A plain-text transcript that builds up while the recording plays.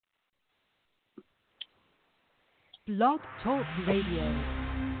Blog Talk Radio.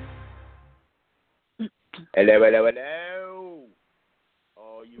 Hello, hello, hello.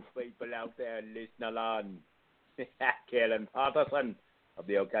 All you people out there listening on. Kellen Patterson of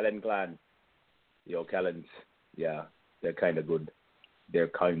the O'Callaghan clan. The O'Callans, yeah, they're kind of good. They're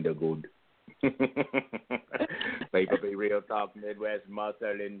kind of good. P4P Real Talk Midwest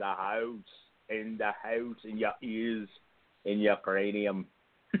Muscle in the house. In the house, in your ears, in your cranium.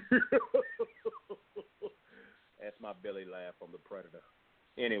 That's my belly laugh from the Predator.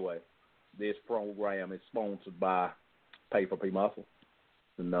 Anyway, this program is sponsored by P4P Muscle,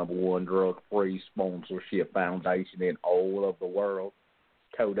 the number one drug-free sponsorship foundation in all of the world,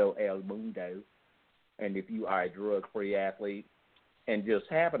 Todo El Mundo. And if you are a drug-free athlete and just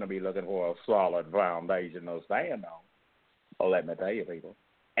happen to be looking for a solid foundation to stand on, well, let me tell you, people,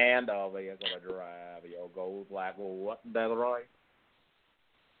 and a vehicle to drive your goals like what, Desiree?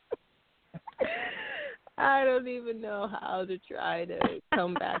 I don't even know how to try to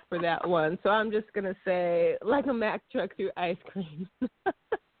come back for that one. So I'm just going to say, like a Mack truck through ice cream.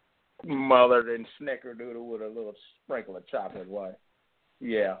 Mothered in snickerdoodle with a little sprinkle of chocolate white.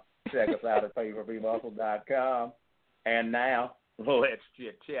 Yeah, check us out at P4PMuscle.com. And now, let's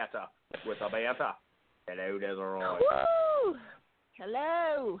chit-chatter with Amanda. Hello, Desiree. Woo!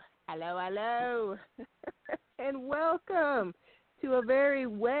 Hello. Hello, hello. And welcome to a very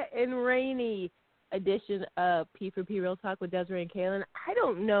wet and rainy edition of P4P Real Talk with Desiree and Kaylin. I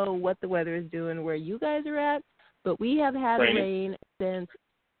don't know what the weather is doing where you guys are at, but we have had rain since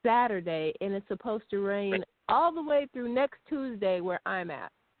Saturday, and it's supposed to rain all the way through next Tuesday where I'm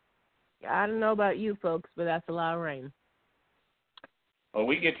at. I don't know about you folks, but that's a lot of rain. Well,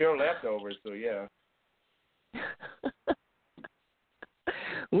 we get your leftovers, so yeah.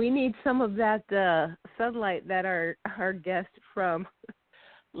 We need some of that sunlight that our guest from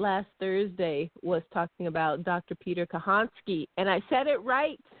last Thursday was talking about, Dr. Peter Kahansky. And I said it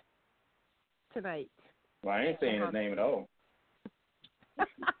right tonight. Well, I ain't saying his name at all.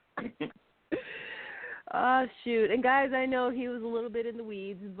 Oh, shoot. And, guys, I know he was a little bit in the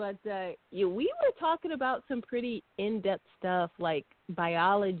weeds, but we were talking about some pretty in-depth stuff like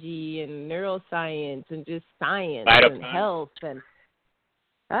biology and neuroscience and just science and health and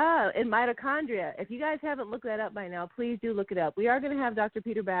mitochondria. If you guys haven't looked that up by now, please do look it up. We are going to have Dr.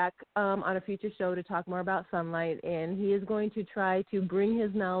 Peter back on a future show to talk more about sunlight, and he is going to try to bring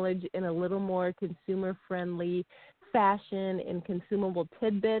his knowledge in a little more consumer-friendly fashion and consumable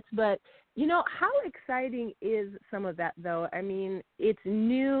tidbits. But, you know, how exciting is some of that, though? I mean, it's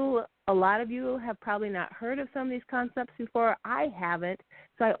new. A lot of you have probably not heard of some of these concepts before. I haven't.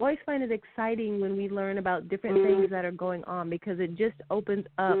 So I always find it exciting when we learn about different things that are going on, because it just opens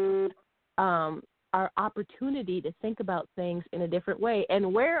up our opportunity to think about things in a different way.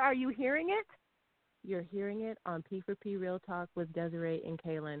 And where are you hearing it? You're hearing it on P4P Real Talk with Desiree and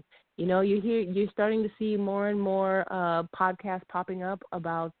Kaylin. You know, you're starting to see more and more podcasts popping up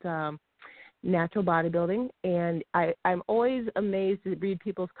about natural bodybuilding, and I'm always amazed to read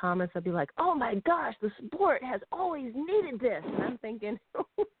people's comments. I'll be like, oh my gosh, the sport has always needed this. And I'm thinking,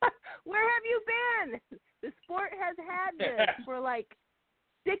 where have you been? The sport has had this for like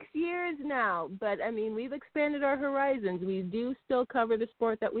 6 years now. But, I mean, we've expanded our horizons. We do still cover the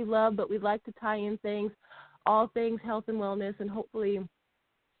sport that we love, but we'd like to tie in things, all things health and wellness, and hopefully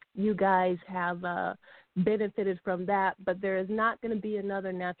you guys have benefited from that. But there is not going to be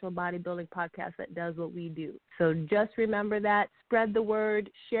another natural bodybuilding podcast that does what we do. So just remember that. Spread the word.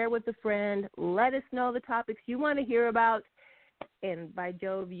 Share with a friend. Let us know the topics you want to hear about. And by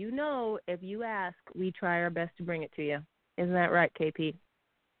Jove, you know, if you ask, we try our best to bring it to you. Isn't that right, KP?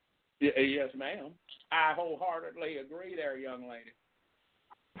 Yes, ma'am. I wholeheartedly agree there, young lady.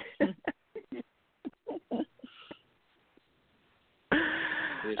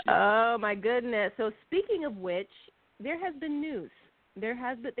 Oh, my goodness. So speaking of which, there has been news. There's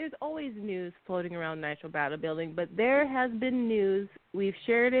always news floating around natural bodybuilding, but there has been news. We've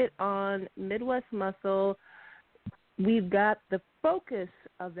shared it on Midwest Muscle. We've got the focus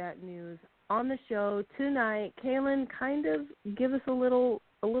of that news on the show tonight. Kaylin, kind of give us a little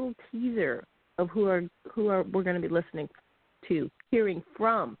teaser of who we're going to be listening to, hearing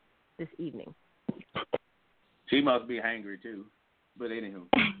from this evening. She must be hangry too. But anywho.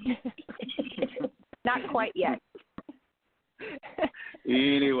 Not quite yet.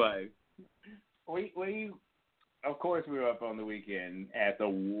 Anyway, we of course we were up on the weekend at the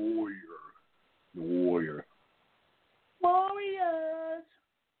Warriors.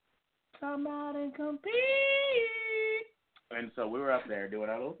 Come out and compete. And so we were up there doing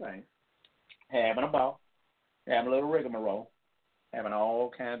our little thing, having a ball, having a little rigmarole, having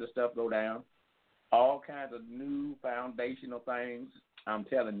all kinds of stuff go down. all kinds of new foundational things. I'm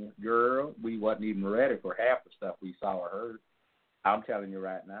telling you, girl, we wasn't even ready for half the stuff we saw or heard. I'm telling you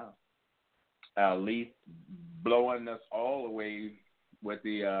right now. Leaf blowing us all away with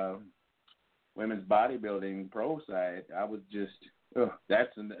the women's bodybuilding pro side. I was just,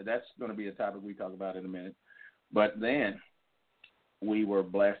 that's going to be a topic we talk about in a minute. But then we were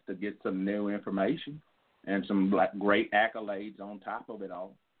blessed to get some new information and some great accolades on top of it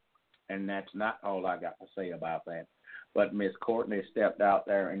all. And that's not all I got to say about that. But Miss Courtney stepped out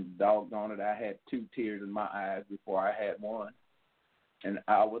there, and doggone it, I had 2 tears in my eyes before I had one. And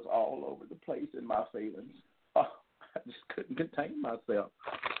I was all over the place in my feelings. Oh, I just couldn't contain myself.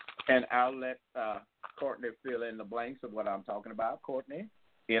 And I'll let Courtney fill in the blanks of what I'm talking about. Courtney,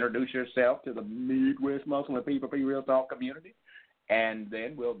 introduce yourself to the Midwest Muscle and P4P Real Talk community, and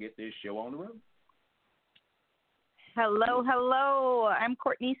then we'll get this show on the road. Hello. I'm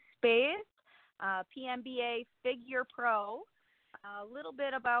Courtney Spaeth, PNBA Figure Pro. A little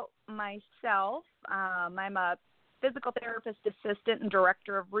bit about myself. I'm a physical therapist assistant and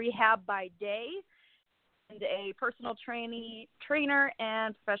director of rehab by day, and a personal trainer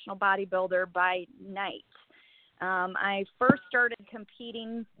and professional bodybuilder by night. I first started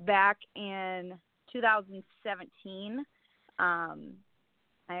competing back in 2017. I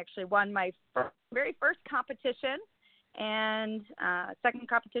actually won my very first competition, and second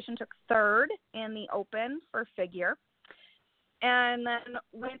competition took third in the Open for figure. And then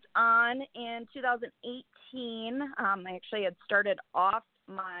went on in 2018. I actually had started off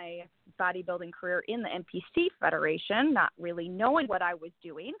my bodybuilding career in the NPC Federation, not really knowing what I was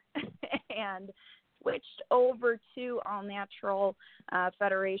doing, and switched over to All Natural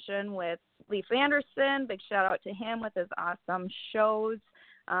Federation with Leif Anderson. Big shout out to him with his awesome shows.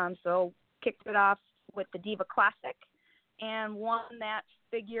 So kicked it off with the Diva Classic and won that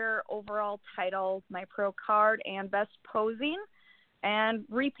figure overall title, my pro card, and best posing, and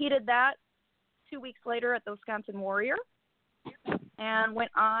repeated that 2 weeks later at the Wisconsin Warrior, and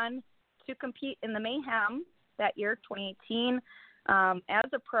went on to compete in the Mayhem that year, 2018, as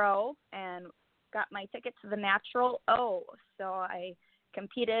a pro, and got my ticket to the Natural O. So I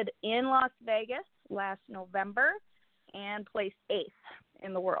competed in Las Vegas last November and placed 8th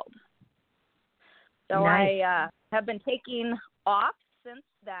in the world. So nice. I have been taking off since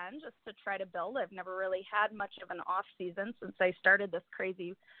then just to try to build. I've never really had much of an off season since I started this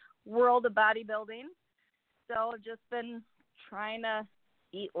crazy world of bodybuilding. So I've just been trying to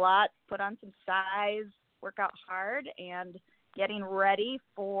eat lots, put on some size, work out hard, and getting ready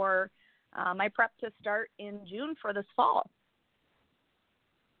for my prep to start in June for this fall.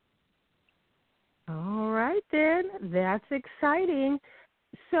 All right, then. That's exciting.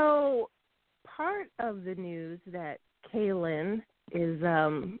 So part of the news that Kaylin is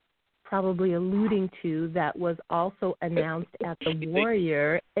probably alluding to that was also announced at the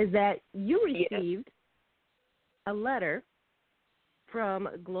Warrior is that you received a letter from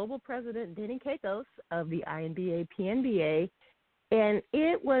Global President Denny Kakos of the INBA PNBA, and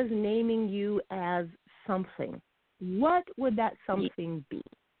it was naming you as something. What would that something be?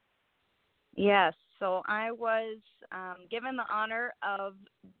 Yes, so I was given the honor of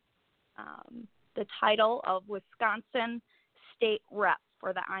the title of Wisconsin State Rep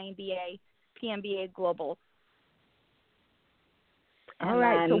for the INBA PNBA Global. All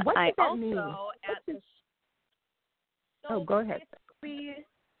right, so what does that mean? Go ahead.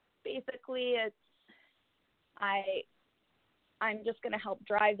 Basically, it's I'm just going to help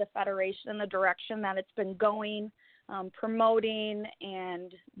drive the federation in the direction that it's been going, promoting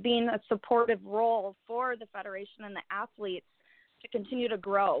and being a supportive role for the federation and the athletes to continue to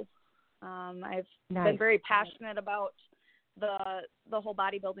grow. I've been very passionate about the whole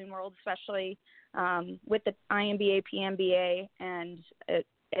bodybuilding world, especially with the INBA, PNBA, and it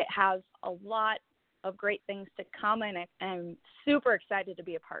has a lot of great things to come, and I'm super excited to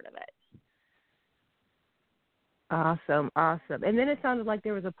be a part of it. Awesome. And then it sounded like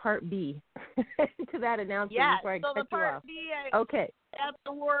there was a part B to that announcement before I cut you off. So the part B at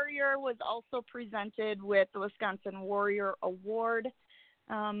the Warrior was also presented with the Wisconsin Warrior Award,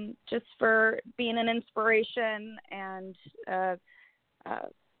 just for being an inspiration and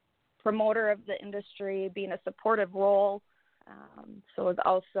promoter of the industry, being a supportive role. So was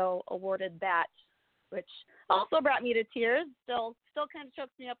also awarded that, which also brought me to tears. Still kind of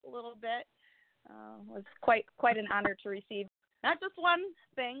chokes me up a little bit. Was quite an honor to receive not just one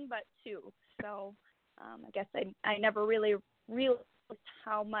thing but two. So I guess I never really realized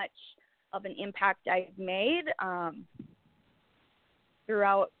how much of an impact I've made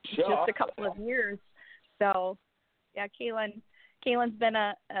throughout just a couple of years. So yeah, Kaylin's been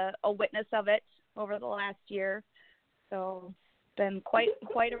a witness of it. over the last year. So it's been quite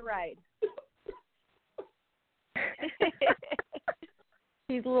a ride.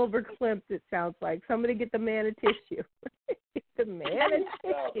 He's a little verklempt, it sounds like. Somebody get the man a tissue. Get the man a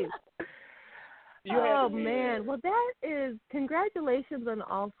tissue. Oh, man. Well, that is congratulations on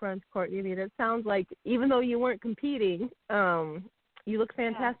all fronts, Courtney. I mean, it sounds like even though you weren't competing, you look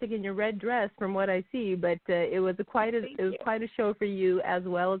fantastic in your red dress from what I see, but it was quite a show for you as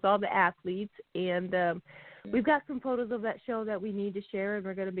well as all the athletes. And we've got some photos of that show that we need to share, and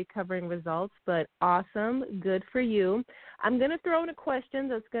we're going to be covering results. But awesome. Good for you. I'm going to throw in a question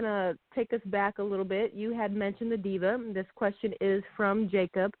that's going to take us back a little bit. You had mentioned the diva. This question is from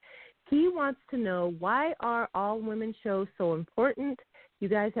Jacob. He wants to know, why are all-women shows so important? You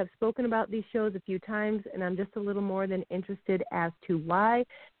guys have spoken about these shows a few times, and I'm just a little more than interested as to why.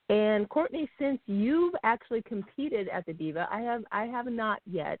 And, Courtney, since you've actually competed at the Diva, I have not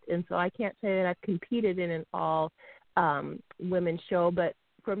yet, and so I can't say that I've competed in an all-women show. But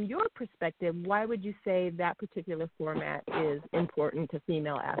from your perspective, why would you say that particular format is important to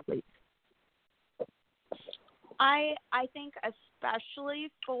female athletes? I think especially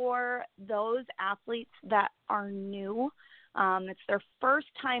for those athletes that are new, it's their first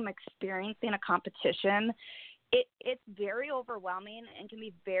time experiencing a competition. It's very overwhelming and can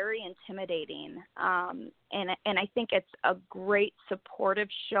be very intimidating. And I think it's a great supportive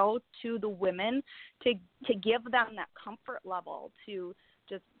show to the women to give them that comfort level to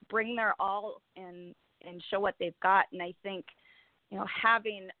just bring their all and show what they've got. And I think,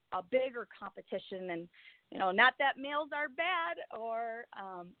 having a bigger competition and, not that males are bad or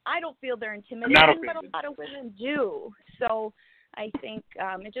I don't feel they're intimidating, but a lot of women do. So I think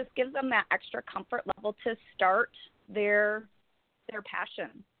it just gives them that extra comfort level to start their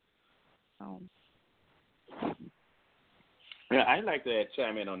passion. Yeah, I'd like to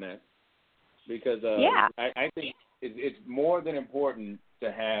chime in on that because I think it's more than important to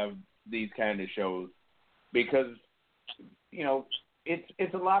have these kind of shows because,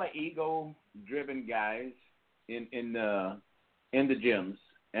 it's a lot of ego-driven guys in the gyms,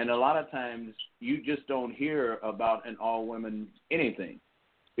 and a lot of times you just don't hear about an all-women anything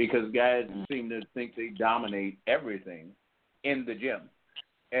because guys seem to think they dominate everything in the gym.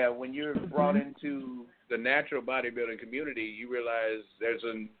 When you're brought into the natural bodybuilding community, you realize there's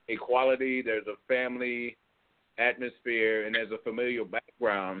an equality, there's a family atmosphere, and there's a familial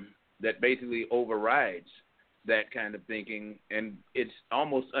background that basically overrides that kind of thinking, and it's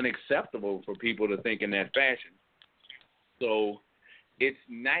almost unacceptable for people to think in that fashion. So it's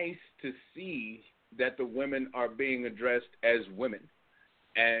nice to see that the women are being addressed as women.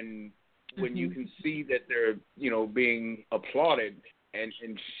 And when you can see that they're, being applauded and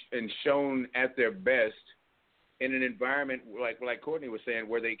shown at their best in an environment like Courtney was saying,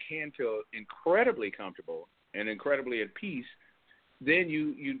 where they can feel incredibly comfortable and incredibly at peace, then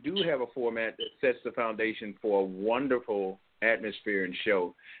you do have a format that sets the foundation for a wonderful atmosphere and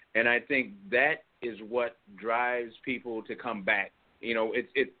show. And I think that is what drives people to come back.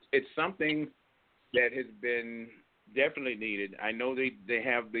 It's something that has been definitely needed. I know they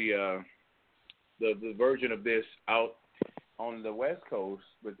have the version of this out on the West Coast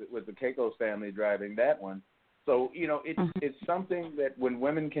with the Keiko's family driving that one. So, it's something that when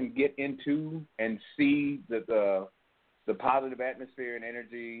women can get into and see the positive atmosphere and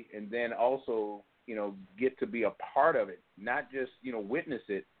energy, and then also, get to be a part of it, not just, witness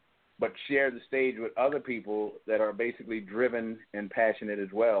it, but share the stage with other people that are basically driven and passionate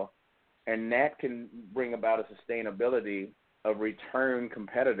as well. And that can bring about a sustainability of return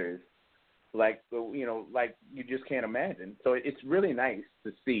competitors like you just can't imagine. So it's really nice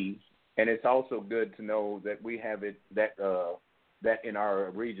to see, and it's also good to know that we have it that in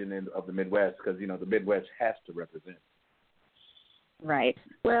our region of the Midwest, because, the Midwest has to represent. Right.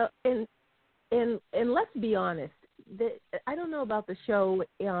 Well, and let's be honest. I don't know about the show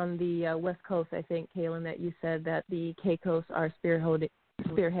on the West Coast. I think, Kaylin, that you said that the Keikos are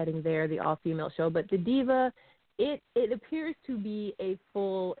spearheading there, the all-female show. But the Diva, it appears to be a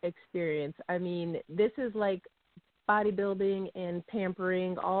full experience. I mean, this is like bodybuilding and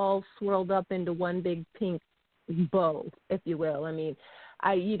pampering all swirled up into one big pink bow, if you will. I mean,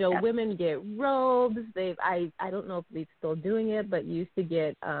 women get robes. I don't know if they're still doing it, but used to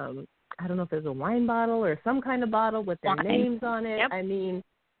get I don't know if there's a wine bottle or some kind of bottle with their names on it. Yep. I mean,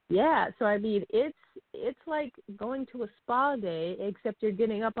 yeah. So I mean, it's like going to a spa day, except you're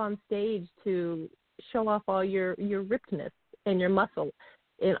getting up on stage to show off all your rippedness and your muscle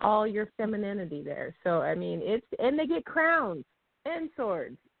and all your femininity there. So I mean, and they get crowns and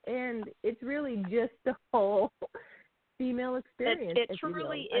swords, and it's really just the whole female experience. It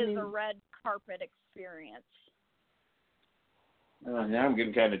truly is a red carpet experience. Now I'm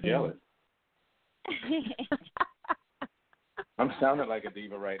getting kind of jealous. I'm sounding like a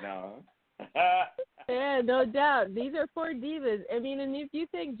diva right now, huh? Yeah, no doubt. These are for divas. I mean, and if you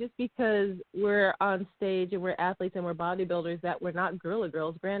think just because we're on stage and we're athletes and we're bodybuilders that we're not girly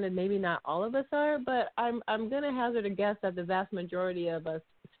girls, granted, maybe not all of us are, but I'm going to hazard a guess that the vast majority of us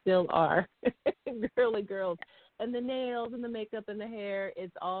still are girly girls. And the nails and the makeup and the hair,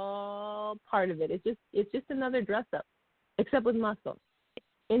 it's all part of it. It's just another dress up, except with muscles,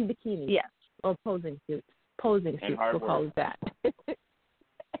 in bikinis. Yes. Or posing suits. Posing suits, we'll call it that.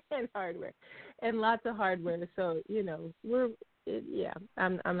 And hardware. And lots of hardware. So,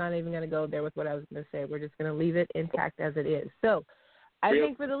 I'm not even going to go there with what I was going to say. We're just going to leave it intact as it is. So I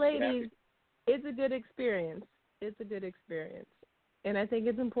think for the ladies, it's a good experience. It's a good experience. And I think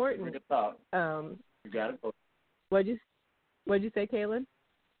it's important. You got to go. What'd you say, Kaylin?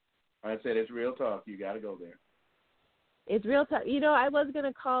 I said it's real talk. You got to go there. It's real talk. I was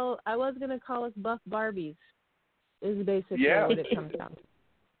gonna call us buff Barbies. Is basically what it comes down to.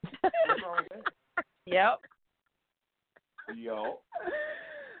 Yep. Yo.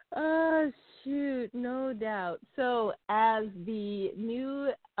 Oh shoot, no doubt. So, as the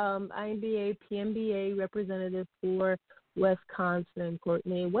new INBA PNBA representative for Wisconsin,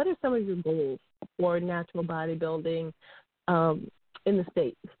 Courtney, what are some of your goals for natural bodybuilding in the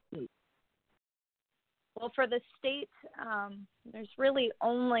state? Well, for the state, there's really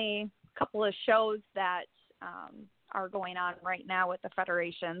only a couple of shows that are going on right now with the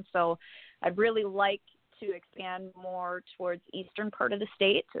federation. So I'd really like to expand more towards eastern part of the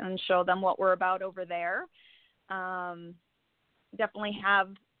state and show them what we're about over there. Definitely have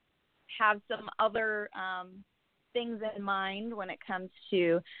some other things in mind when it comes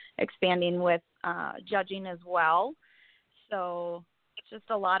to expanding with judging as well. So just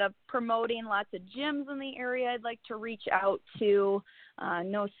a lot of promoting, lots of gyms in the area I'd like to reach out to.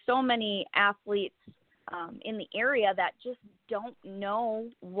 Know so many athletes in the area that just don't know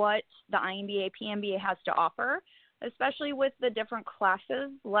what the INBA, PNBA has to offer, especially with the different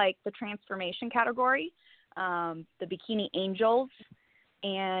classes like the transformation category, the Bikini Angels,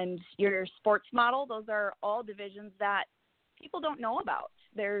 and your sports model. Those are all divisions that people don't know about.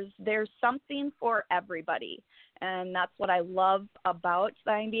 There's something for everybody, and that's what I love about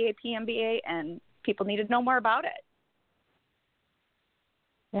the INBA, PNBA, and people need to know more about it.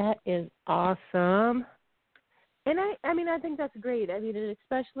 That is awesome. And I think that's great. I mean, and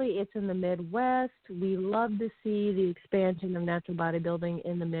especially it's in the Midwest. We love to see the expansion of natural bodybuilding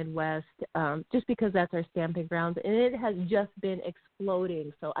in the Midwest, just because that's our stamping grounds, and it has just been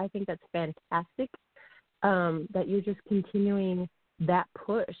exploding. So I think that's fantastic that you're just continuing that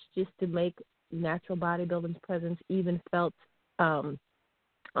push just to make natural bodybuilding's presence even felt on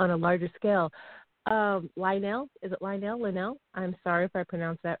a larger scale. Lionel, is it Linnell? I'm sorry if I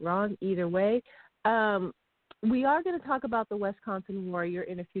pronounced that wrong. Either way. We are going to talk about the Wisconsin Warrior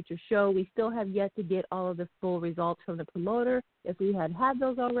in a future show. We still have yet to get all of the full results from the promoter. If we had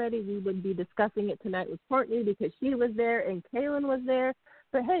those already, we would be discussing it tonight with Courtney because she was there and Kaylin was there.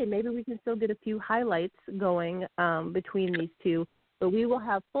 But, hey, maybe we can still get a few highlights going between these two. But we will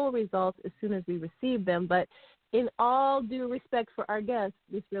have full results as soon as we receive them. But in all due respect for our guests,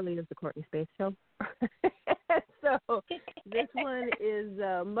 this really is the Courtney Spaeth Show. So this one is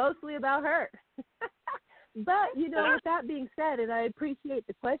mostly about her. But, with that being said, and I appreciate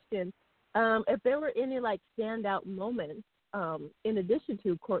the question, if there were any, standout moments, in addition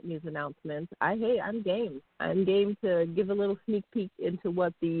to Courtney's announcements, I'm game. I'm game to give a little sneak peek into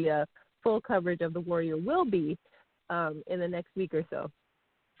what the full coverage of the Warrior will be in the next week or so.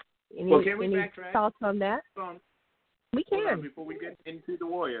 Any backtrack? Thoughts on that? Hold on. We can. Hold on, before we get into the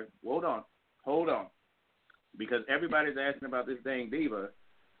Warrior, hold on. Because everybody's asking about this dang diva,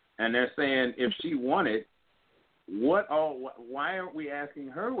 and they're saying if she won it, why aren't we asking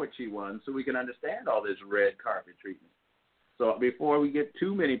her what she won so we can understand all this red carpet treatment? So before we get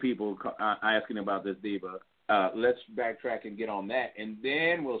too many people asking about this diva, let's backtrack and get on that, and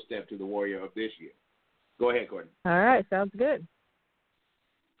then we'll step to the Warrior of this year. Go ahead, Courtney. All right, sounds good.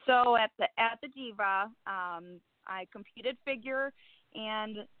 So at the diva, I competed figure,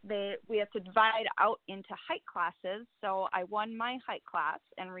 and we have to divide out into height classes. So I won my height class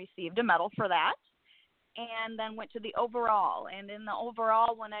and received a medal for that. And then went to the overall. And in the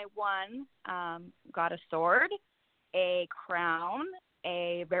overall, when I won, got a sword, a crown,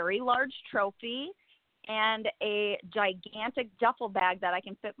 a very large trophy, and a gigantic duffel bag that I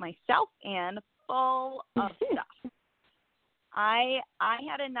can fit myself in full of stuff. I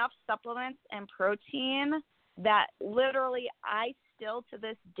had enough supplements and protein that literally I still to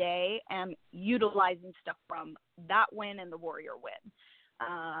this day am utilizing stuff from that win and the Warrior win.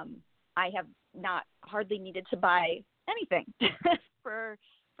 I have not hardly needed to buy anything for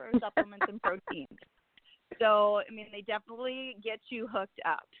supplements and proteins. So, I mean, they definitely get you hooked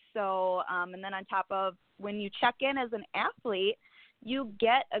up. So, and then on top of when you check in as an athlete, you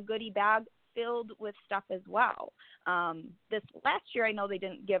get a goodie bag filled with stuff as well. This last year, I know they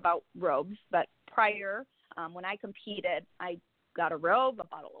didn't give out robes, but prior, when I competed, I got a robe, a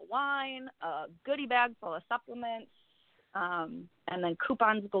bottle of wine, a goodie bag full of supplements, and then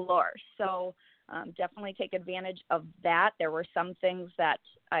coupons galore. So definitely take advantage of that. There were some things that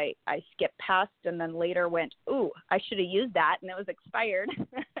I skipped past and then later went, ooh, I should have used that, and it was expired.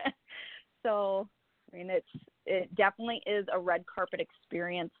 So, I mean, it definitely is a red carpet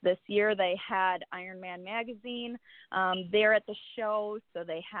experience this year. They had Ironman magazine there at the show, so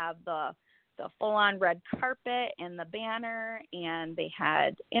they have the full-on red carpet and the banner, and they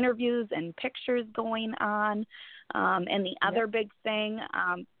had interviews and pictures going on. And the other big thing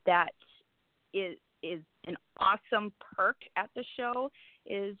that is an awesome perk at the show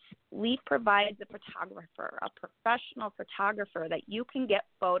is Leaf provides a photographer, a professional photographer that you can get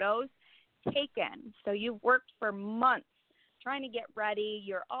photos taken. So you've worked for months trying to get ready.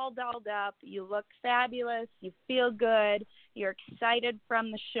 You're all dolled up. You look fabulous. You feel good. You're excited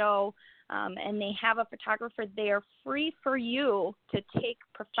from the show. And they have a photographer there free for you to take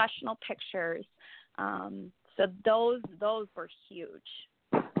professional pictures. So those were huge.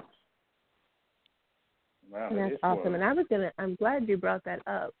 Wow, And that's awesome. And I'm glad you brought that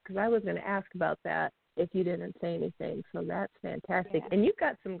up because I was gonna ask about that if you didn't say anything. So that's fantastic. Yeah. And you've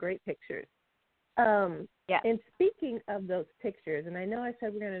got some great pictures. And speaking of those pictures, and I know I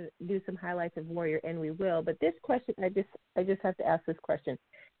said we're gonna do some highlights of Warrior, and we will. But this question, I just have to ask this question.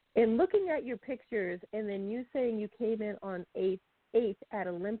 In looking at your pictures, and then you saying you came in on eighth at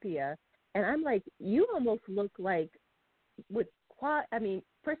Olympia, and I'm like, you almost look like with quad. I mean,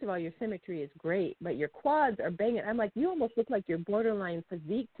 first of all, your symmetry is great, but your quads are banging. I'm like, you almost look like your borderline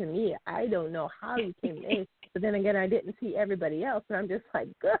physique to me. I don't know how you came in, but then again, I didn't see everybody else, and I'm just like,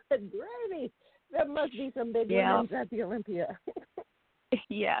 good gravy. There must be some big women at the Olympia.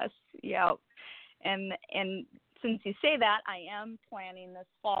 Yes, yeah, and since you say that, I am planning this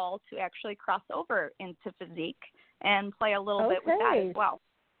fall to actually cross over into physique and play a little bit with that as well.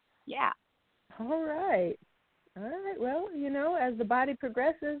 Yeah. All right. Well, as the body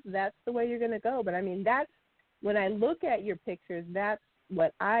progresses, that's the way you're going to go. But, I mean, that's when I look at your pictures, that's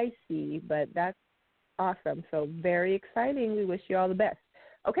what I see. But that's awesome. So very exciting. We wish you all the best.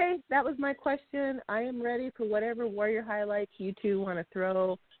 Okay, that was my question. I am ready for whatever Warrior highlights you two want to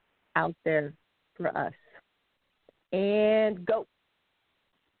throw out there for us. And go.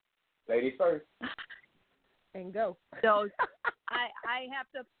 Ladies first. And go. So I have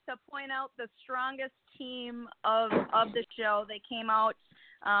to point out the strongest team of the show. They came out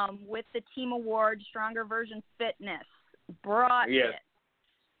with the team award, Stronger Version Fitness. Brought it.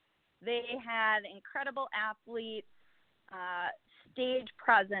 They had incredible athletes, stage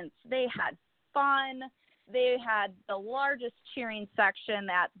presence. They had fun. They had the largest cheering section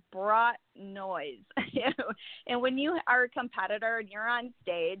that brought noise. And when you are a competitor and you're on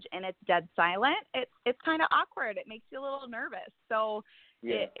stage and it's dead silent, it's kind of awkward. It makes you a little nervous. So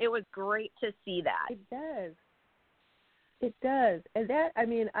it was great to see that. It does. It does. And that, I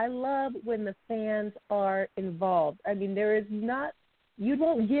mean, I love when the fans are involved. I mean, you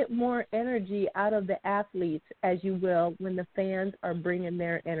won't get more energy out of the athletes as you will when the fans are bringing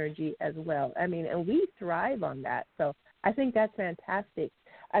their energy as well. I mean, and we thrive on that. So I think that's fantastic.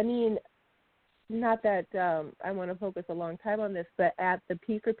 I mean, not that I want to focus a long time on this, but at the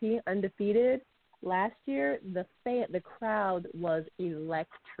P4P Undefeated last year, the crowd was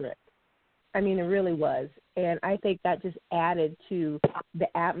electric. I mean, it really was. And I think that just added to the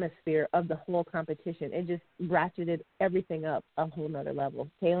atmosphere of the whole competition. It just ratcheted everything up a whole nother level.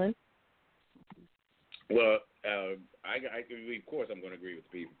 Kaylin? Well, of course I'm going to agree with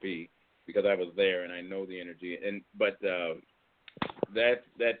P4P because I was there and I know the energy. But that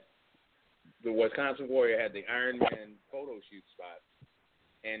the Wisconsin Warrior had the Ironman photo shoot spot.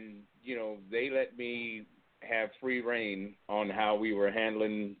 And, they let me have free reign on how we were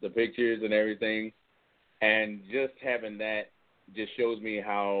handling the pictures and everything. And just having that just shows me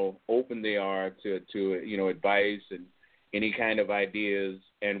how open they are to advice and any kind of ideas.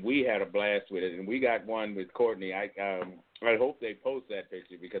 And we had a blast with it. And we got one with Courtney. I hope they post that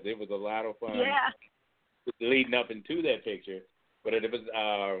picture because it was a lot of fun leading up into that picture. But it was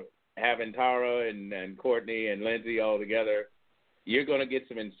having Tara and Courtney and Lindsay all together. you're going to get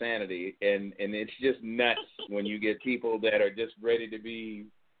some insanity, and it's just nuts when you get people that are just ready to be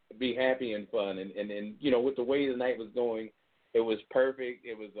happy and fun. And you know, with the way the night was going, it was perfect.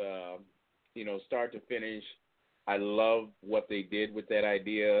 It was, you know, start to finish. I love what they did with that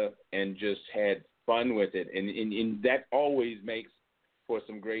idea and just had fun with it. And that always makes for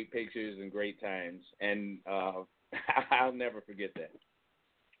some great pictures and great times. And I'll never forget that.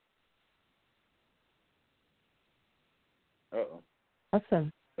 Uh-oh.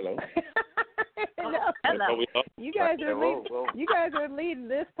 Awesome. Hello. No. Hello. You guys are leading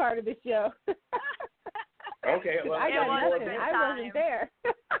this part of the show. Okay. Well, I got nothing. I time. wasn't there.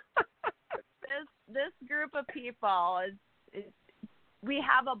 This group of people is we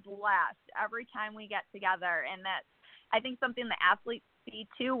have a blast every time we get together, and that's, I think, something the athletes see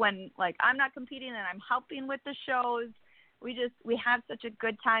too. When, like, I'm not competing and I'm helping with the shows, we have such a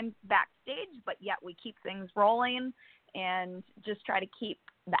good time backstage, but yet we keep things rolling and just try to keep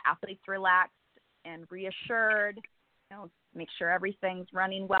the athletes relaxed and reassured, you know, make sure everything's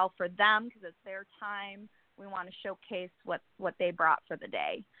running well for them because it's their time. We want to showcase what they brought for the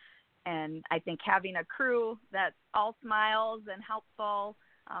day. And I think having a crew that's all smiles and helpful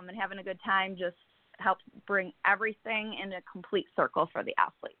and having a good time just helps bring everything in a complete circle for the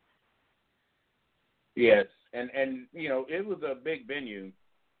athletes. Yes, and you know, it was a big venue,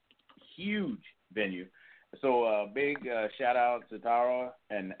 huge venue. So big shout out to Tara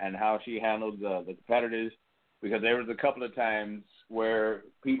and how she handled the competitors, because there was a couple of times where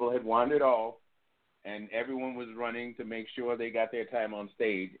people had wandered off and everyone was running to make sure they got their time on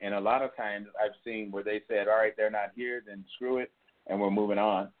stage. And a lot of times I've seen where they said, all right, they're not here, then screw it, and we're moving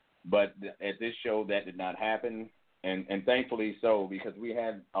on. But at this show, that did not happen, and thankfully so, because we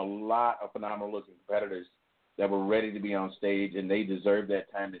had a lot of phenomenal-looking competitors that were ready to be on stage, and they deserve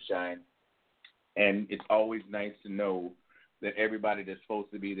that time to shine. And it's always nice to know that everybody that's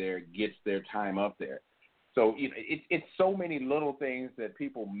supposed to be there gets their time up there. So it's so many little things that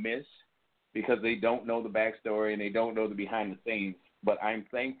people miss because they don't know the backstory and they don't know the behind the scenes. But I'm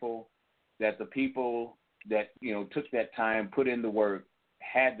thankful that the people that, you know, took that time, put in the work,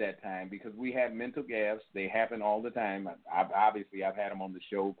 had that time, because we have mental gaps. They happen all the time. I've had them on the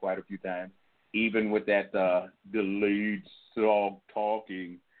show quite a few times, even with that delayed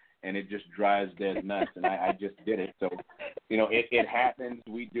talking, and it just drives that nuts. And I just did it. So, you know, it happens.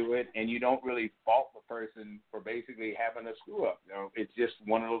 We do it, and you don't really fault the person for basically having a screw up. You know, it's just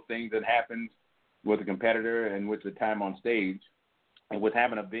one of those things that happens with a competitor and with the time on stage, and with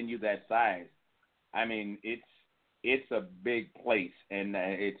having a venue that size. I mean, it's a big place, and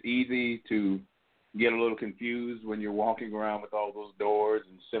it's easy to get a little confused when you're walking around with all those doors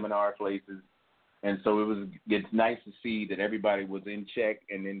and seminar places. And so it's nice to see that everybody was in check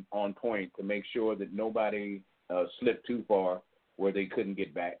and on point to make sure that nobody slipped too far where they couldn't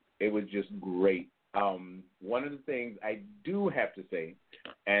get back. It was just great. One of the things I do have to say,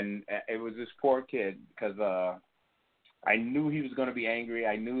 and it was this poor kid, because I knew he was going to be angry.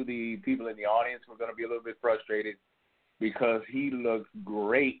 I knew the people in the audience were going to be a little bit frustrated, because he looked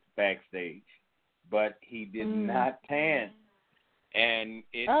great backstage, but he did not tan. And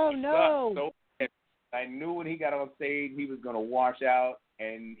it sucked so. I knew when he got on stage he was going to wash out,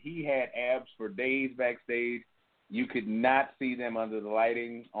 and he had abs for days backstage. You could not see them under the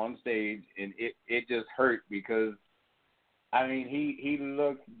lighting on stage, and it just hurt because, I mean, he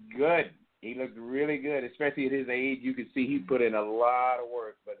looked good. He looked really good, especially at his age. You could see he put in a lot of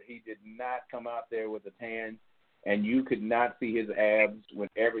work, but he did not come out there with a tan, and you could not see his abs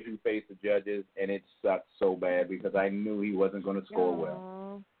whenever he faced the judges, and it sucked so bad because I knew he wasn't going to score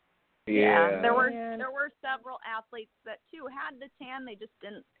well. Yeah, there were several athletes that too had the tan. They just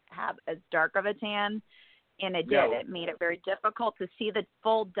didn't have as dark of a tan, and it made it very difficult to see the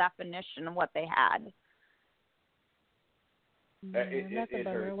full definition of what they had. It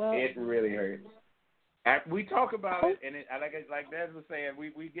hurts. It really hurts. We talk about it, and like Des was saying,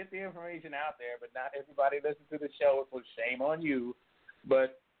 we get the information out there, but not everybody listens to the show. So shame on you.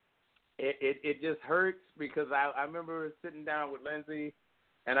 But it just hurts because I remember sitting down with Lindsay,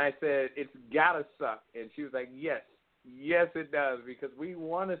 and I said, it's got to suck. And she was like, yes, it does, because we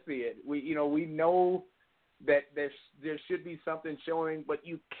want to see it. We know that there should be something showing, but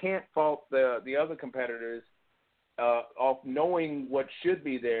you can't fault the other competitors of knowing what should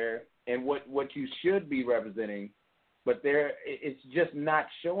be there and what you should be representing, but it's just not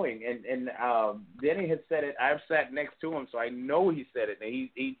showing. And Denny had said it. I've sat next to him, so I know he said it. And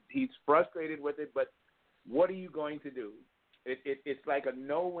he's frustrated with it, but what are you going to do? It's like a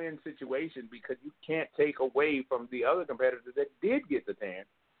no-win situation, because you can't take away from the other competitors that did get the tan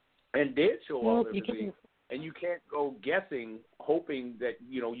and did show all their physique And you can't go guessing, hoping that,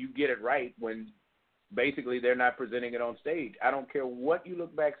 you get it right when basically they're not presenting it on stage. I don't care what you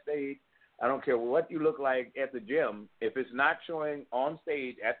look backstage. I don't care what you look like at the gym. If it's not showing on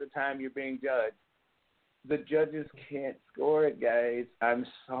stage at the time you're being judged, the judges can't score it, guys. I'm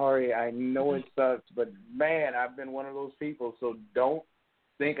sorry. I know it sucks, but, man, I've been one of those people. So don't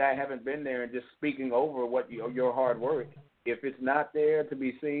think I haven't been there and just speaking over what your hard work. If it's not there to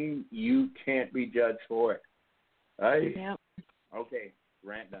be seen, you can't be judged for it. Right? Yep. Okay,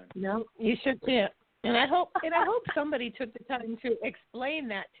 rant done. No, you sure can't. And I hope somebody took the time to explain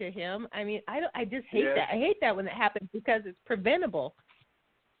that to him. I mean, I just hate that. I hate that when it happens because it's preventable.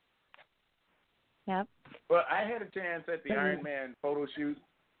 Yep. Well, I had a chance at the Iron Man photo shoot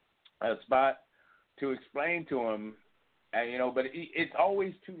spot to explain to him, but it's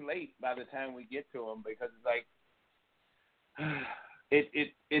always too late by the time we get to him because it's like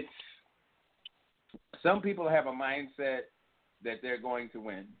it's some people have a mindset that they're going to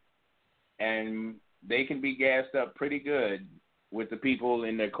win, and they can be gassed up pretty good with the people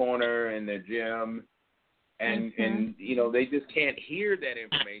in their corner and their gym. And they just can't hear that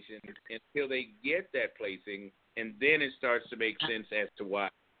information until they get that placing, and then it starts to make sense as to why.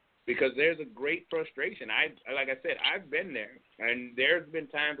 Because there's a great frustration. Like I said, I've been there, and there's been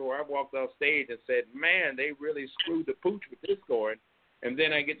times where I've walked off stage and said, man, they really screwed the pooch with this scoring. And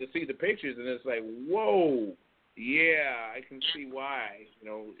then I get to see the pictures, and it's like, whoa, yeah, I can see why.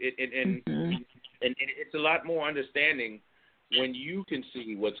 And it's a lot more understanding when you can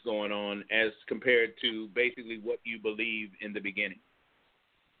see what's going on as compared to basically what you believe in the beginning.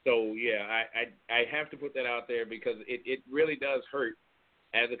 So, yeah, I have to put that out there because it really does hurt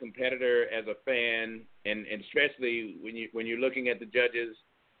as a competitor, as a fan, and especially when you're looking at the judges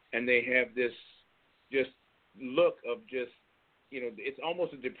and they have this just look of just, it's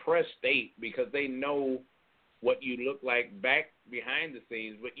almost a depressed state because they know what you look like back behind the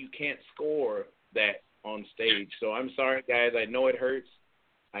scenes, but you can't score that on stage. So I'm sorry, guys. I know it hurts.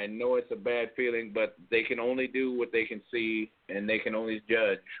 I know it's a bad feeling, but they can only do what they can see, and they can only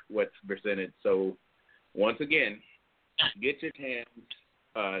judge what's presented. So once again, get your hands.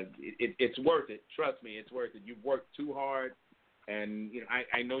 It's worth it. Trust me, it's worth it. You've worked too hard, and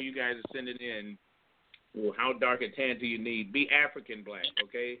I know you guys are sending in, well, how dark a tan do you need? Be African black,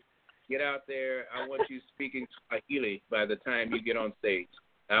 okay? Get out there. I want you speaking Swahili by the time you get on stage.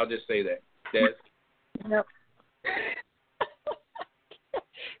 I'll just say that. Des? Yep.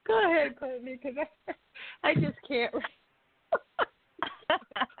 Go ahead, Courtney, because I just can't.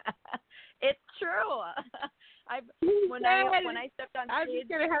 It's true. When I stepped on stage, I'm just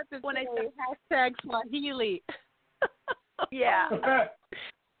gonna have to say #Swahili. Yeah.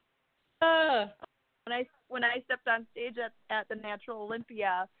 When I stepped on stage at the Natural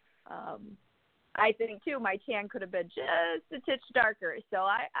Olympia, I think too my tan could have been just a titch darker. So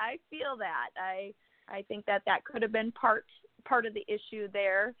I feel that. I think that could have been part of the issue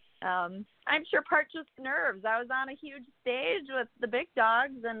there. I'm sure part just nerves. I was on a huge stage with the big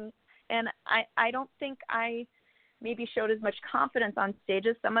dogs, and I don't think I maybe showed as much confidence on stage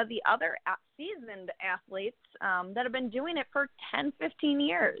as some of the other seasoned athletes that have been doing it for 10, 15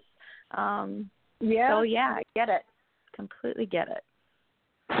 years. So, yeah, I get it. Completely get it.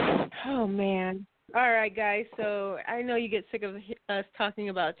 Oh, man. All right, guys. So I know you get sick of us talking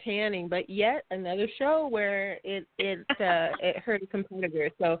about tanning, but yet another show where it hurt a competitor.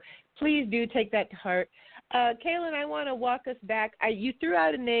 So please do take that to heart. Kaylin, I want to walk us back. You threw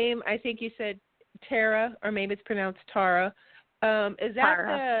out a name. I think you said Tara, or maybe it's pronounced Tara. Is that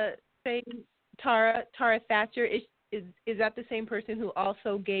Tara. the same Tara Thatcher? Is that the same person who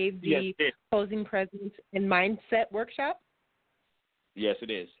also gave the posing presence and mindset workshop? Yes, it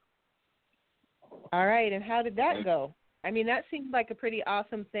is. All right, and how did that go? I mean, that seemed like a pretty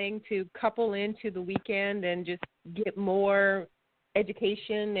awesome thing to couple into the weekend and just get more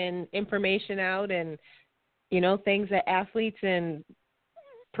education and information out and, things that athletes and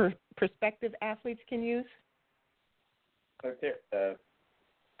prospective athletes can use. Okay.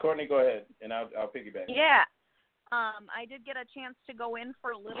 Courtney, go ahead, and I'll piggyback. Yeah. I did get a chance to go in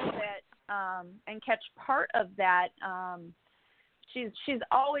for a little bit and catch part of that. She's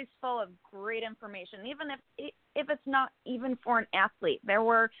always full of great information, even if it's not even for an athlete. There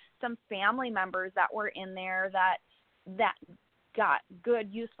were some family members that were in there that got good,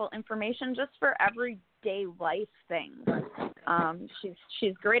 useful information just for everyday life things.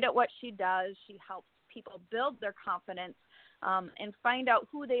 She's great at what she does. She helps people build their confidence and find out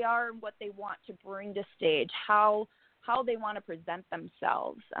who they are and what they want to bring to stage, how how they want to present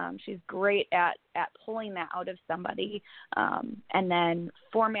themselves. She's great at pulling that out of somebody, and then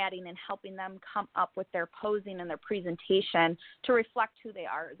formatting and helping them come up with their posing and their presentation to reflect who they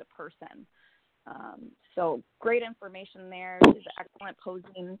are as a person. So great information there. She's an excellent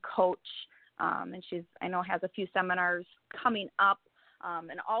posing coach, and I know has a few seminars coming up,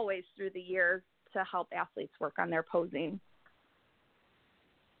 and always through the year to help athletes work on their posing.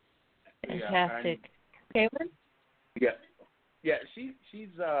 Fantastic. Caitlin? Yeah. She's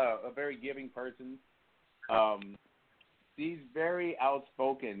a very giving person. She's very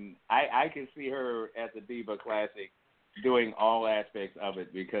outspoken. I can see her at the Diva Classic doing all aspects of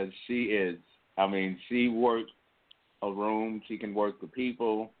it because she is. I mean, she works a room. She can work with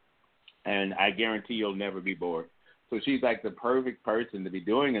people, and I guarantee you'll never be bored. So she's like the perfect person to be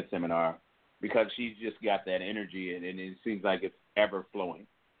doing a seminar because she's just got that energy, and it seems like it's ever flowing.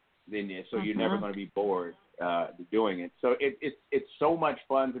 So you're never going to be bored doing it. So it's so much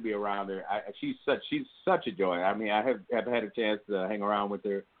fun to be around her. She's such a joy. I mean, I have had a chance to hang around with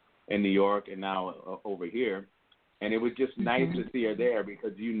her in New York and now over here, and it was just nice to see her there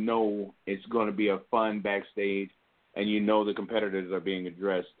because you know it's going to be a fun backstage, and you know the competitors are being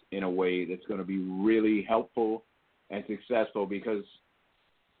addressed in a way that's going to be really helpful and successful because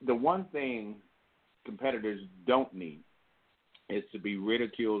the one thing competitors don't need is to be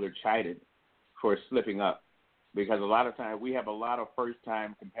ridiculed or chided for slipping up, because a lot of times we have a lot of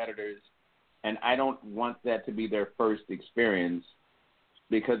first-time competitors, and I don't want that to be their first experience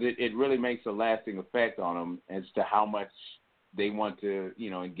because it really makes a lasting effect on them as to how much they want to,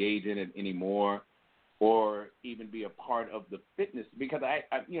 engage in it anymore or even be a part of the fitness. Because, I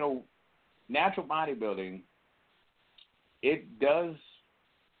natural bodybuilding, it does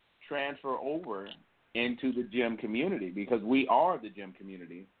transfer over into the gym community because we are the gym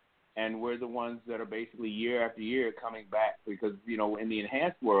community, and we're the ones that are basically year after year coming back because, in the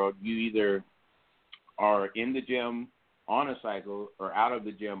enhanced world, you either are in the gym on a cycle or out of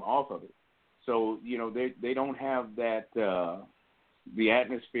the gym off of it. So, they don't have that the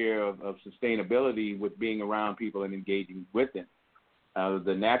atmosphere of sustainability with being around people and engaging with them.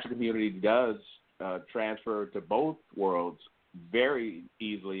 The natural community does transfer to both worlds very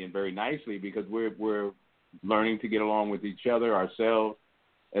easily and very nicely because we're learning to get along with each other, ourselves,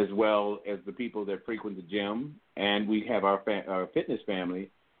 as well as the people that frequent the gym, and we have our fitness family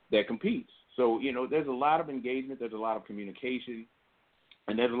that competes. So, there's a lot of engagement, there's a lot of communication,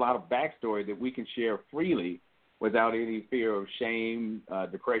 and there's a lot of backstory that we can share freely without any fear of shame,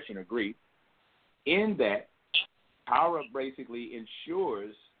 depression, or grief. In that, Power Up basically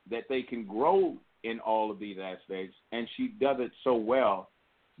ensures that they can grow in all of these aspects, and she does it so well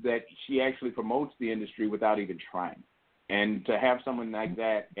that she actually promotes the industry without even trying. And to have someone like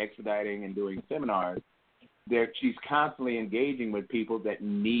that expediting and doing seminars, she's constantly engaging with people that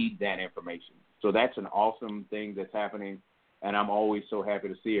need that information. So that's an awesome thing that's happening, and I'm always so happy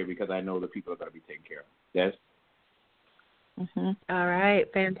to see her because I know the people are going to be taken care of. Yes? All right,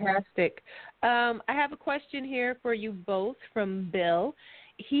 fantastic. I have a question here for you both from Bill.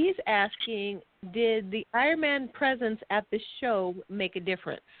 He's asking, did the Ironman presence at the show make a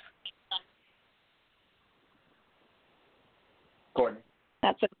difference? Courtney.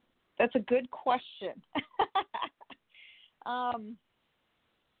 That's a good question. I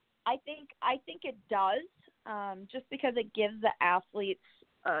think it does, just because it gives the athletes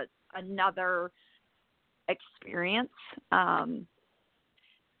another experience. I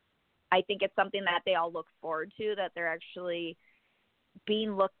think it's something that they all look forward to, that they're actually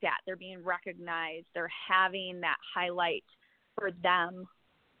being looked at, they're being recognized, they're having that highlight for them.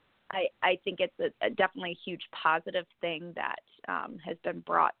 I think it's definitely a huge positive thing that has been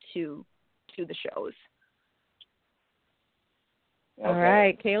brought to the shows. Okay. All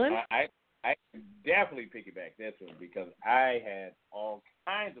right, Kaylin? I definitely piggyback this one because I had all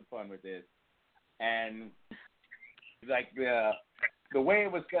kinds of fun with this. And like the way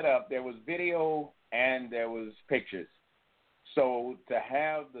it was set up, there was video and there was pictures. So to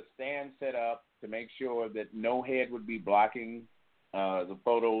have the stand set up to make sure that no head would be blocking the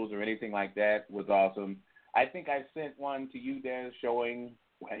photos or anything like that was awesome. I think I sent one to you, Dan, showing,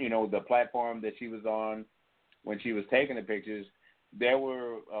 the platform that she was on when she was taking the pictures. There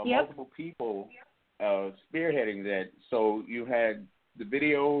were multiple people spearheading that. So you had the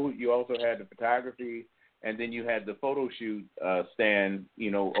video, you also had the photography, and then you had the photo shoot stand,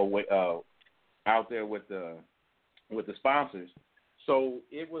 out there with the sponsors. So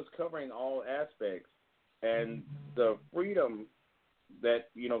it was covering all aspects, and the freedom that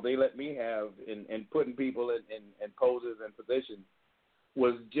they let me have in putting people in poses and positions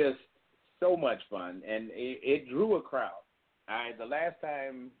was just so much fun, and it drew a crowd. The last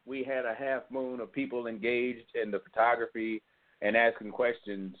time we had a half moon of people engaged in the photography and asking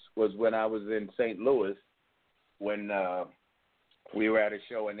questions was when I was in St. Louis when we were at a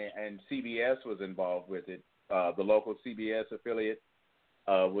show, and CBS was involved with it. The local CBS affiliate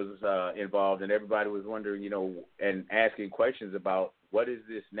was involved, and everybody was wondering, and asking questions about what is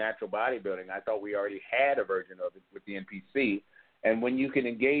this natural bodybuilding. I thought we already had a version of it with the NPC. And when you can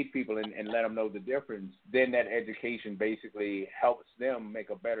engage people and let them know the difference, then that education basically helps them make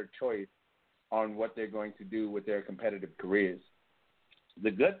a better choice on what they're going to do with their competitive careers.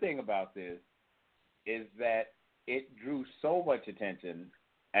 The good thing about this is that it drew so much attention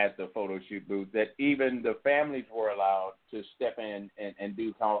at the photo shoot booth that even the families were allowed to step in and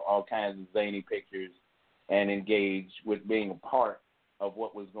do all kinds of zany pictures and engage with being a part of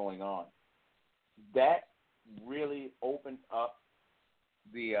what was going on. That really opened up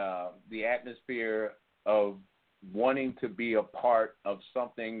the atmosphere of wanting to be a part of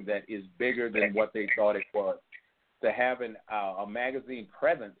something that is bigger than what they thought it was. To have a magazine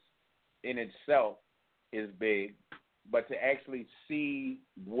presence in itself is big, but to actually see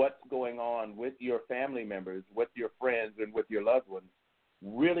what's going on with your family members, with your friends, and with your loved ones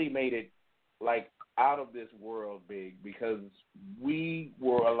really made it like out of this world big, because we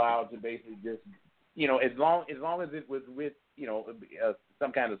were allowed to basically just, as long as it was with,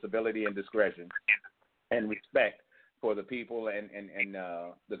 some kind of civility and discretion and respect for the people and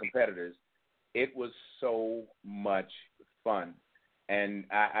the competitors, it was so much fun. And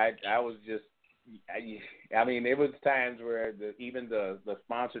I was just, it was times where even the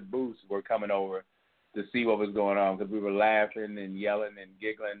sponsored booths were coming over to see what was going on, because we were laughing and yelling and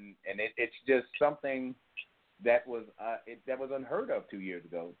giggling, and it's just something that was unheard of 2 years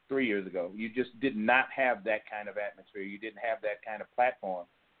ago, 3 years ago. You just did not have that kind of atmosphere. You didn't have that kind of platform.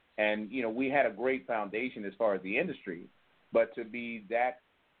 And, we had a great foundation as far as the industry, but to be that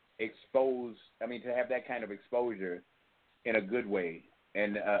exposed, to have that kind of exposure in a good way,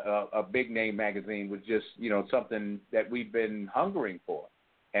 and a big name magazine was just, something that we've been hungering for.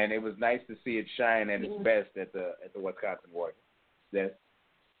 And it was nice to see it shine at its best at the Wisconsin Warriors. Yes.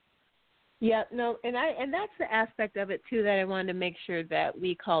 Yeah, no, and that's the aspect of it too that I wanted to make sure that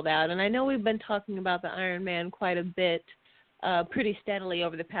we called out. And I know we've been talking about the Ironman quite a bit, pretty steadily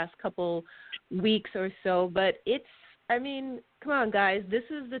over the past couple weeks or so. But come on, guys, this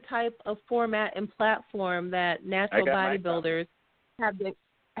is the type of format and platform that natural bodybuilders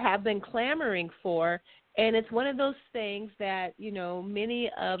have been clamoring for. And it's one of those things that,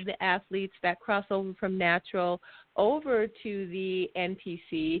 many of the athletes that cross over from natural over to the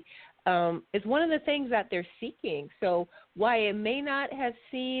NPC, it's one of the things that they're seeking. So while it may not have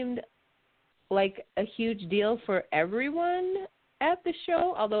seemed like a huge deal for everyone at the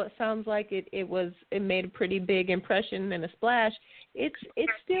show, although it sounds like it made a pretty big impression and a splash, it's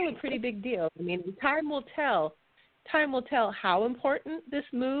still a pretty big deal. Time will tell how important this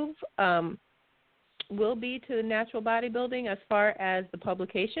move will be to natural bodybuilding as far as the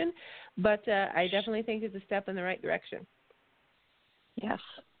publication, but I definitely think it's a step in the right direction. Yes.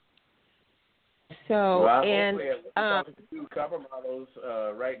 So, and two cover models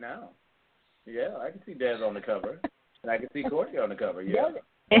right now. Yeah, I can see Des on the cover, and I can see Courtney on the cover. Yeah.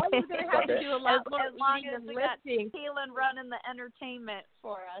 Well, we're going to have to do a lot more as long as we got lifting. Kaylin running the entertainment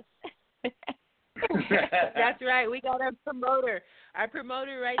for us. That's right. We got our promoter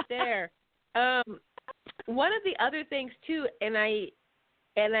right there. One of the other things too, and I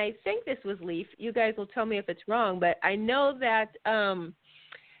think this was Leaf. You guys will tell me if it's wrong, but I know that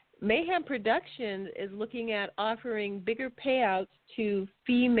Mayhem Productions is looking at offering bigger payouts to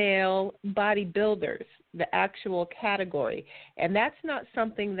female bodybuilders, the actual category, and that's not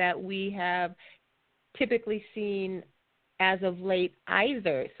something that we have typically seen as of late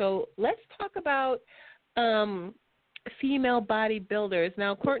either. So let's talk about female bodybuilders.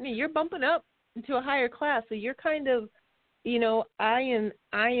 Now, Courtney, you're bumping up into a higher class, so you're kind of, eyeing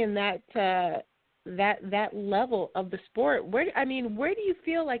that level of the sport. Where do you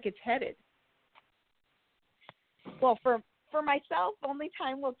feel like it's headed? Well, for myself, only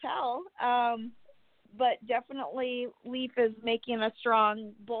time will tell. But definitely, Leaf is making a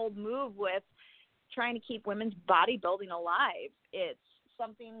strong, bold move with trying to keep women's bodybuilding alive. It's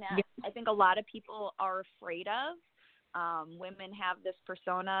something that I think a lot of people are afraid of. Women have this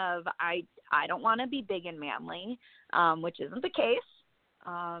persona of I don't want to be big and manly, which isn't the case,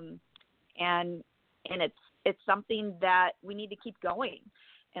 and it's something that we need to keep going.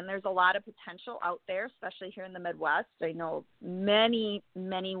 And there's a lot of potential out there, especially here in the Midwest. I know many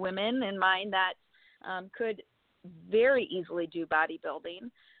women in mind that could very easily do bodybuilding.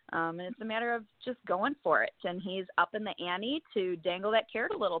 And it's a matter of just going for it. And he's up in the ante to dangle that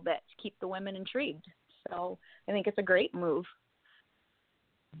carrot a little bit to keep the women intrigued. So I think it's a great move.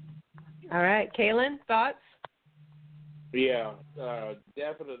 All right, Kaylin, thoughts? Yeah,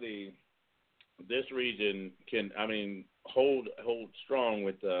 definitely. This region can, hold strong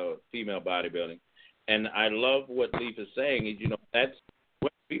with female bodybuilding, and I love what Leaf is saying. Is that's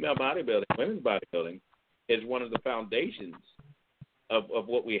female bodybuilding, women's bodybuilding, is one of the foundations of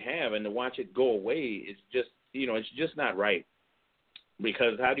what we have, and to watch it go away is just it's just not right.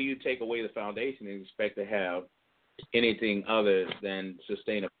 Because how do you take away the foundation and expect to have anything other than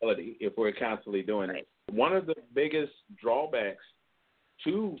sustainability if we're constantly doing it? One of the biggest drawbacks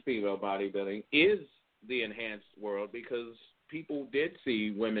to female bodybuilding is the enhanced world, because people did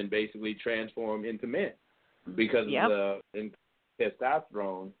see women basically transform into men because of the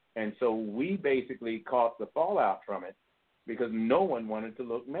testosterone. And so we basically caught the fallout from it because no one wanted to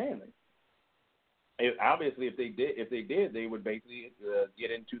look manly. Obviously, if they did, they would basically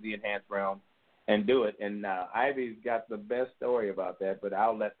get into the enhanced realm and do it. And Ivy's got the best story about that, but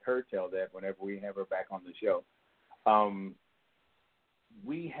I'll let her tell that whenever we have her back on the show.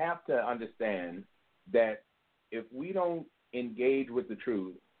 We have to understand that if we don't engage with the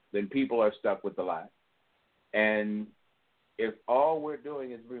truth, then people are stuck with the lie. And if all we're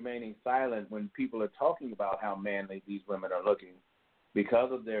doing is remaining silent when people are talking about how manly these women are looking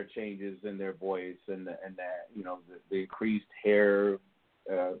because of their changes in their voice and the increased hair,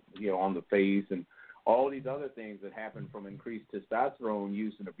 on the face and all these other things that happen from increased testosterone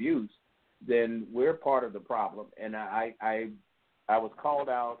use and abuse, then we're part of the problem. And I was called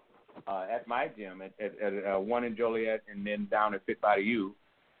out at my gym at one in Joliet and then down at Fit Body U.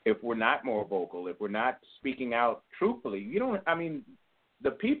 If we're not more vocal, if we're not speaking out truthfully,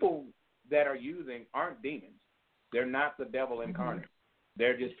 the people that are using aren't demons. They're not the devil incarnate.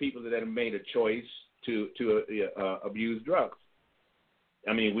 They're just people that have made a choice to abuse drugs.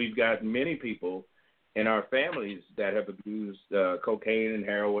 We've got many people in our families that have abused cocaine and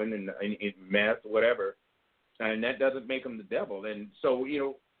heroin and meth, whatever, and that doesn't make them the devil. And so,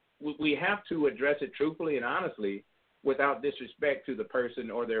 we have to address it truthfully and honestly without disrespect to the person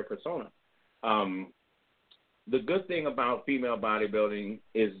or their persona. The good thing about female bodybuilding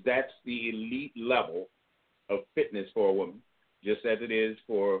is that's the elite level of fitness for a woman, just as it is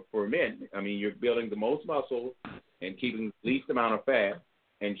for men. You're building the most muscle and keeping the least amount of fat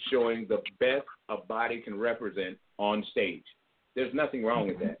and showing the best a body can represent on stage. There's nothing wrong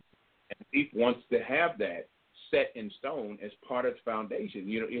with that. And Leaf wants to have that set in stone as part of its foundation.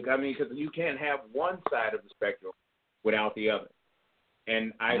 Because you can't have one side of the spectrum without the other.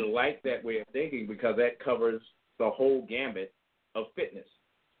 And I like that way of thinking because that covers the whole gambit of fitness,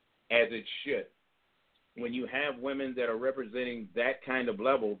 as it should. When you have women that are representing that kind of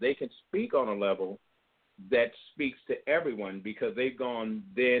level, they can speak on a level that speaks to everyone because they've gone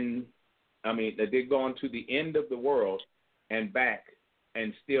to the end of the world and back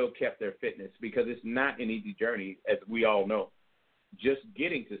and still kept their fitness, because it's not an easy journey, as we all know. Just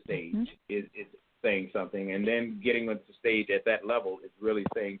getting to stage is saying something, and then getting on the stage at that level is really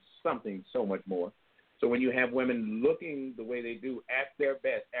saying something so much more. So when you have women looking the way they do at their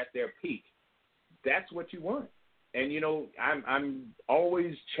best, at their peak, that's what you want. And, I'm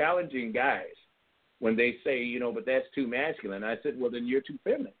always challenging guys when they say, but that's too masculine. I said, well, then you're too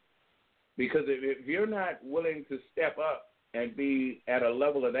feminine. Because if you're not willing to step up and be at a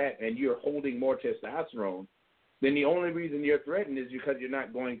level of that and you're holding more testosterone, then the only reason you're threatened is because you're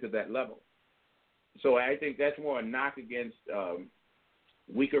not going to that level. So I think that's more a knock against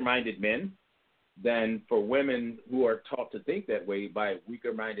weaker-minded men than for women who are taught to think that way by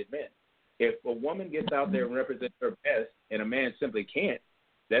weaker-minded men. If a woman gets out there and represents her best and a man simply can't,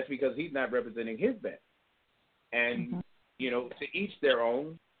 that's because he's not representing his best. And, to each their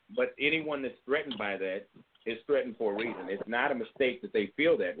own, but anyone that's threatened by that is threatened for a reason. It's not a mistake that they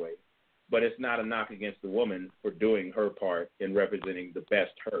feel that way, but it's not a knock against the woman for doing her part in representing the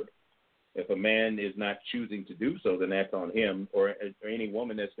best her. If a man is not choosing to do so, then that's on him, or any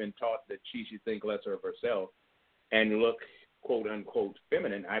woman that's been taught that she should think lesser of herself and look, quote unquote,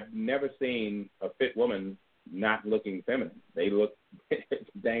 feminine. I've never seen a fit woman not looking feminine. They look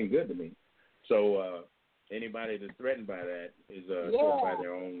dang good to me. So anybody that's threatened by that is threatened by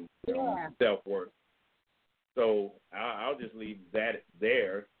their own self-worth. So I'll just leave that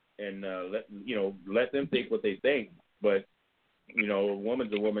there and let them think what they think. But a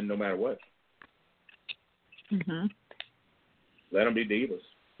woman's a woman no matter what. Let them be divas.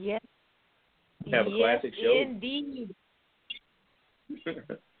 Yes. Have a classic show. Indeed.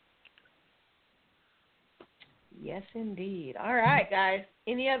 Yes, indeed. All right, guys.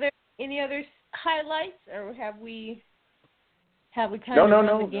 Any other highlights, or have we kind of run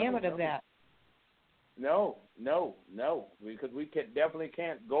the gamut of that? No, because we definitely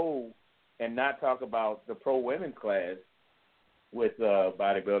can't go and not talk about the pro women's class with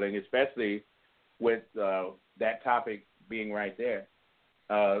bodybuilding, especially with that topic being right there.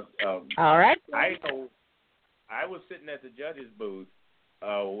 All right. I know I was sitting at the judges' booth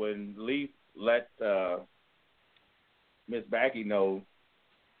when Leaf let Miss Backey know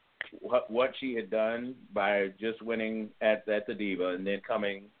what she had done by just winning at the Diva and then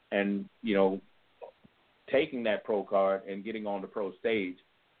coming and, taking that pro card and getting on the pro stage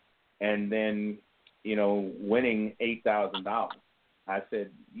and then, winning $8,000. I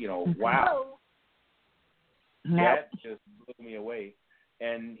said, wow. That just blew me away.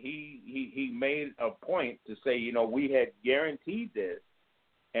 And he made a point to say, we had guaranteed this,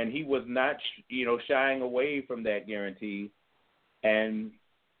 and he was not, shying away from that guarantee. And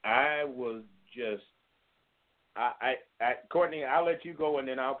I was just, I Courtney, I'll let you go and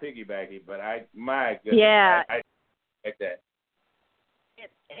then I'll piggyback it. But my goodness, yeah, I like that.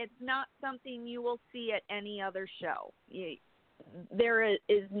 It's not something you will see at any other show. There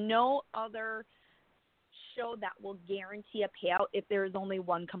is no other show that will guarantee a payout if there is only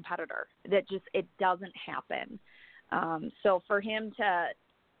one competitor. It doesn't happen. So for him to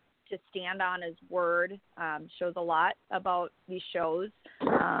stand on his word shows a lot about these shows.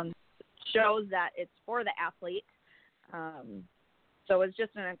 Shows that it's for the athlete. So it's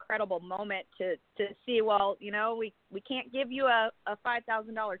just an incredible moment to see, well, we can't give you a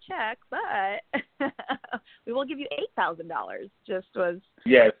 $5,000 check, but we will give you $8,000. Just was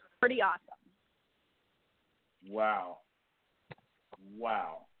pretty awesome. Wow.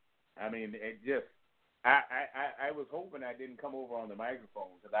 I mean, it just, I was hoping I didn't come over on the microphone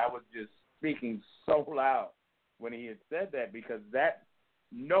because I was just speaking so loud when he had said that because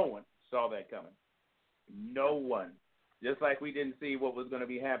no one saw that coming. No one. Just like we didn't see what was going to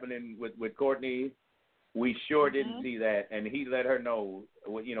be happening with Courtney, we sure didn't see that. And he let her know,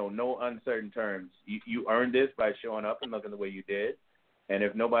 no uncertain terms. You earned this by showing up and looking the way you did. And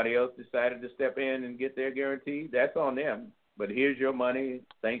if nobody else decided to step in and get their guarantee, that's on them. But here's your money.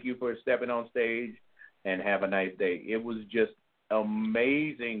 Thank you for stepping on stage, and have a nice day. It was just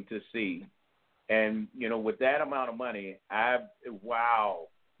amazing to see. And, with that amount of money,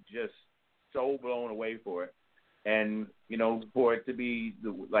 just so blown away for it. And, for it to be,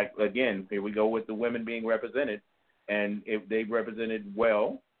 again, here we go with the women being represented. And if they represented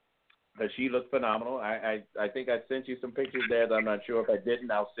well, because she looked phenomenal. I think I sent you some pictures there that I'm not sure if I didn't.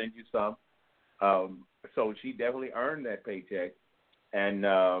 I'll send you some. So she definitely earned that paycheck. And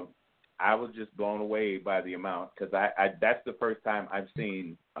I was just blown away by the amount because that's the first time I've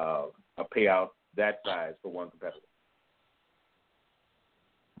seen a payout that size for one competitor.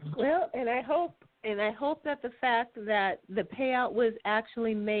 Well, and I hope that the fact that the payout was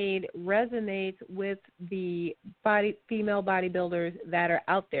actually made resonates with the female bodybuilders that are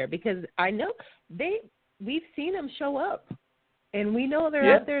out there, because I know we've seen them show up, and we know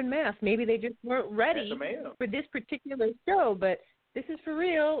they're out there in mass. Maybe they just weren't ready for this particular show, but this is for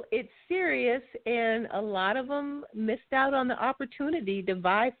real. It's serious, and a lot of them missed out on the opportunity to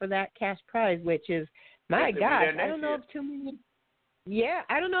vie for that cash prize, which is, my gosh, I don't know of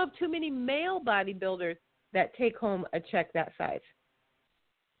too many male bodybuilders that take home a check that size.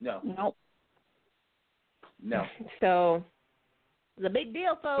 No. So it's a big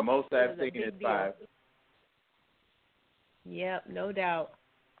deal, folks. The most I've seen is 5. Yep, no doubt.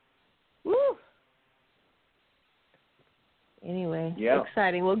 Woo! Anyway,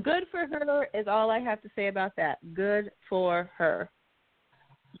 exciting. Well, good for her is all I have to say about that. Good for her.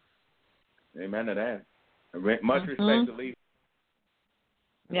 Amen to that. Much respect to Leaf.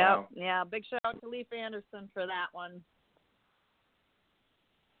 Yep. Yeah, big shout out to Leaf Anderson for that one.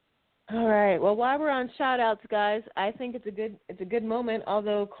 All right. Well, while we're on shout outs, guys, I think it's a good moment.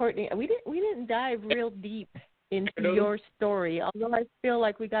 Although Courtney, we didn't dive real deep into your story. Although I feel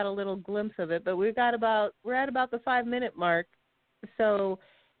like we got a little glimpse of it, but we're at about the 5-minute mark. So,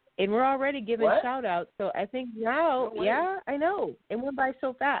 and we're already giving shout outs. So I think now, I know, it went by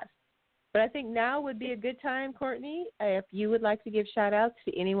so fast. But I think now would be a good time, Courtney, if you would like to give shout-outs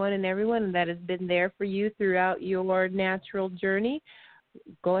to anyone and everyone that has been there for you throughout your natural journey.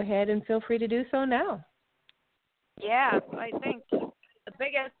 Go ahead and feel free to do so now. Yeah, I think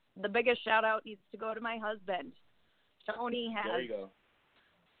the biggest shout-out needs to go to my husband. Tony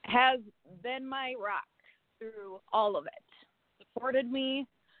has been my rock through all of it. Supported me.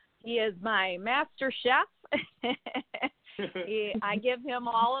 He is my master chef. I give him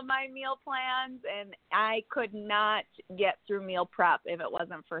all of my meal plans, and I could not get through meal prep if it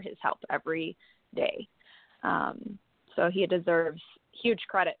wasn't for his help every day. So he deserves huge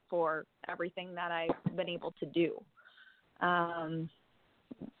credit for everything that I've been able to do.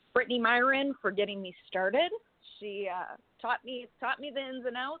 Brittany Myron for getting me started. She taught me the ins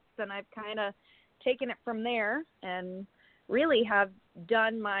and outs, and I've kind of taken it from there and really have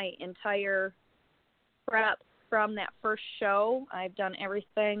done my entire prep from that first show. I've done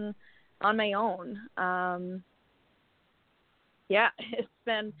everything on my own. It's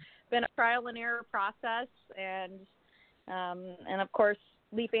been a trial and error process, and of course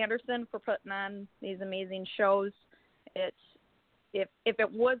Leif Anderson for putting on these amazing shows. If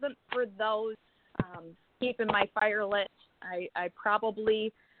it wasn't for those keeping my fire lit, I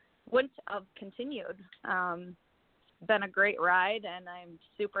probably wouldn't have continued. Been a great ride, and I'm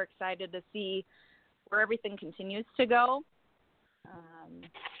super excited to see where everything continues to go.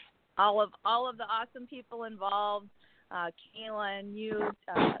 All of the awesome people involved, Kaylin, you,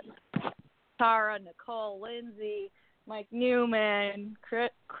 Tara, Nicole, Lindsay, Mike Newman,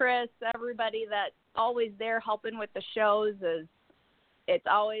 Chris, everybody that's always there helping with the shows. It's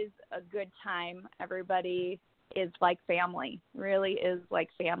always a good time. Everybody is like family, really is like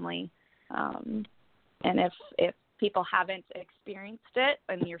family. And if people haven't experienced it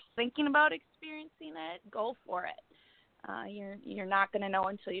and you're thinking about experiencing it, go for it. You're not going to know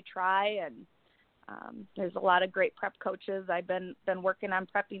until you try. And there's a lot of great prep coaches. I've been working on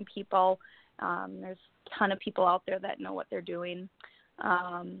prepping people. There's a ton of people out there that know what they're doing.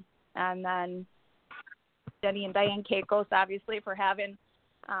 And then Jenny and Diane Keikos, obviously, for having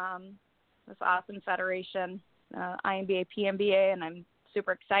this awesome federation, INBA, PNBA, and I'm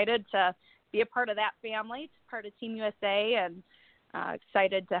super excited to be a part of that family, part of Team USA, and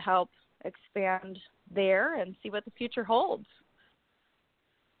excited to help expand there and see what the future holds.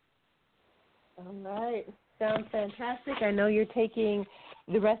 All right. Sounds fantastic. I know you're taking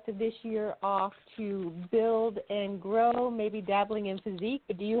the rest of this year off to build and grow, maybe dabbling in physique,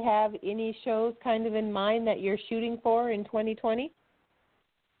 but do you have any shows kind of in mind that you're shooting for in 2020?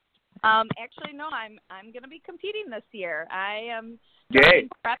 Actually, no, I'm going to be competing this year. I am starting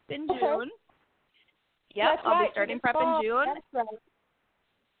prep in June. Yep, I'll be starting prep in June. That's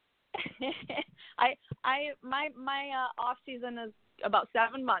right. My off season is about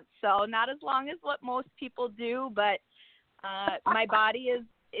 7 months, so not as long as what most people do, but my body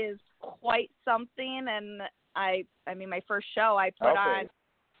is quite something, and I mean my first show I put on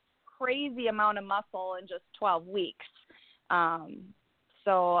crazy amount of muscle in just 12 weeks.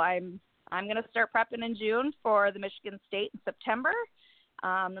 So I'm going to start prepping in June for the Michigan State in September,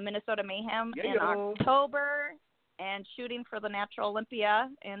 the Minnesota Mayhem in October, and shooting for the Natural Olympia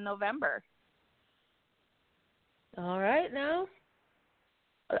in November. All right, now.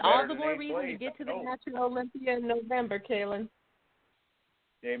 All the more reason to get to the Natural Olympia in November, Kaylin.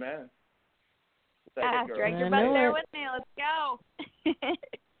 Amen. Drag your butt there with me. Let's go. All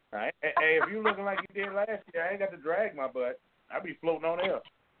right. Hey, if you looking like you did last year, I ain't got to drag my butt. I'll be floating on air.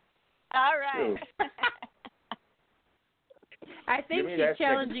 All right. I think she's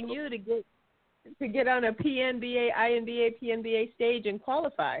challenging you to get on a PNBA, INBA, PNBA stage and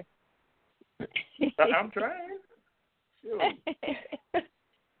qualify. I'm trying. Sure.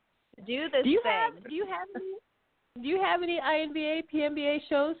 Do this thing. Do you have any INBA, PNBA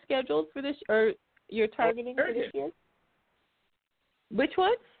shows scheduled for this, or you're targeting for this year? Which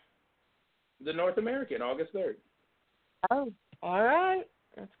one? The North American, August 3rd. Oh, all right.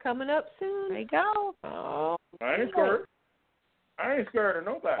 That's coming up soon. There you go. Oh, I ain't scared. I ain't scared of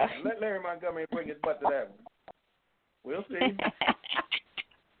nobody. Let Larry Montgomery bring his butt to that one. We'll see.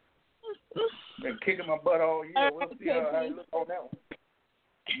 Been kicking my butt all year. We'll see how he looks on that one.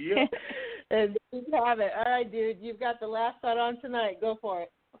 Yeah. And you have it. All right, dude. You've got the last shot on tonight. Go for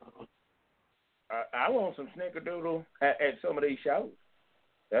it. I want some snickerdoodle at some of these shows.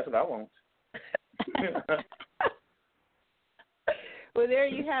 That's what I want. Well, there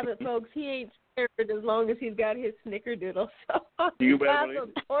you have it, folks. He ain't scared as long as he's got his snickerdoodle. So you better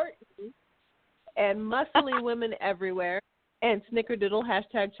believe it. Courtney and muscly women everywhere, and snickerdoodle,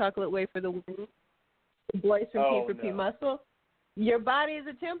 #chocolate way for the win. The boys from P4P Muscle. Your body is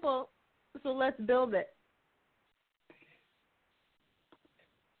a temple, so let's build it.